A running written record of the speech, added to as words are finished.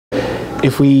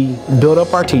If we build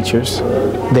up our teachers,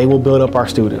 they will build up our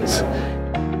students.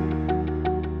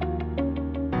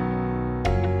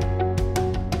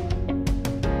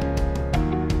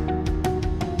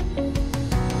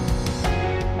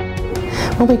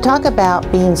 When we talk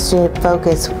about being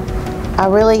student-focused, I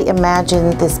really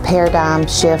imagine this paradigm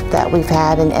shift that we've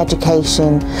had in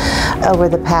education over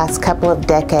the past couple of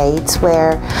decades,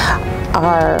 where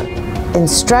our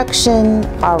instruction,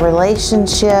 our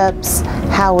relationships,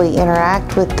 how we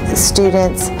interact with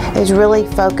students is really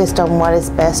focused on what is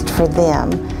best for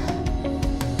them.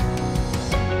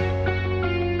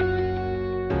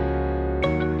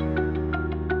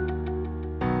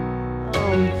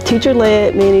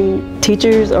 Teacher-led, meaning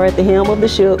teachers are at the helm of the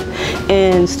ship,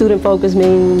 and student-focused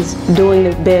means doing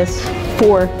the best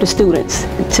for the students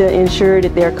to ensure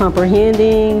that they're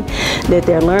comprehending, that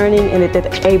they're learning, and that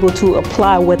they're able to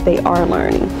apply what they are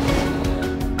learning.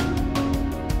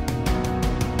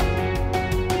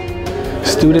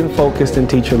 Student-focused and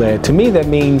teacher-led. To me, that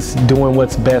means doing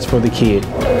what's best for the kid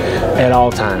at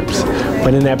all times.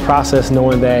 But in that process,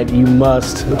 knowing that you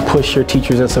must push your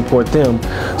teachers and support them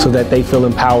so that they feel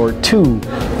empowered to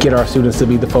get our students to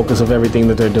be the focus of everything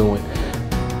that they're doing.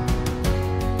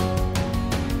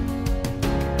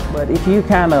 But if you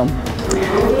kind of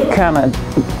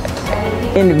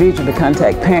individually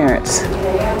contact parents,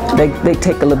 they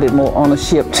take a little bit more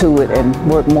ownership to it and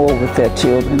work more with their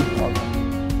children.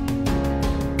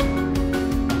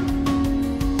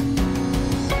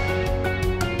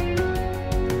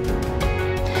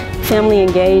 Family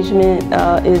engagement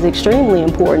is extremely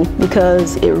important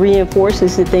because it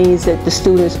reinforces the things that the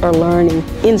students are learning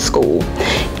in school,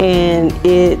 and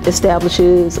it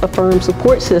establishes a firm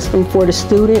support system for the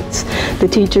students, the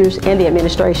teachers, and the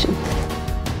administration.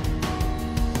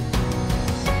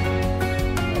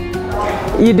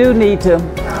 You do need to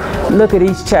look at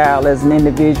each child as an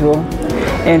individual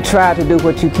and try to do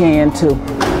what you can to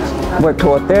work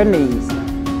toward their needs.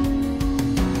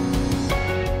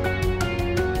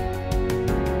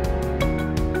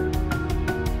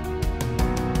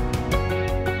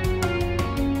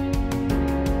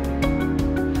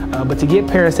 But to get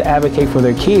parents to advocate for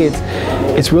their kids,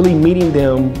 it's really meeting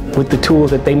them with the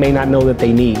tools that they may not know that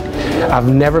they need. I've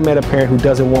never met a parent who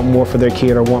doesn't want more for their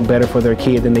kid or want better for their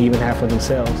kid than they even have for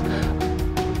themselves.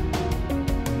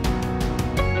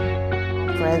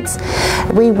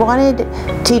 We wanted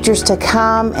teachers to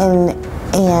come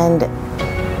and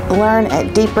learn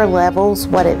at deeper levels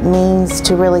what it means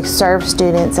to really serve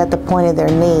students at the point of their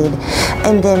need,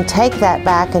 and then take that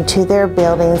back into their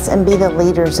buildings and be the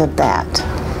leaders of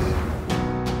that.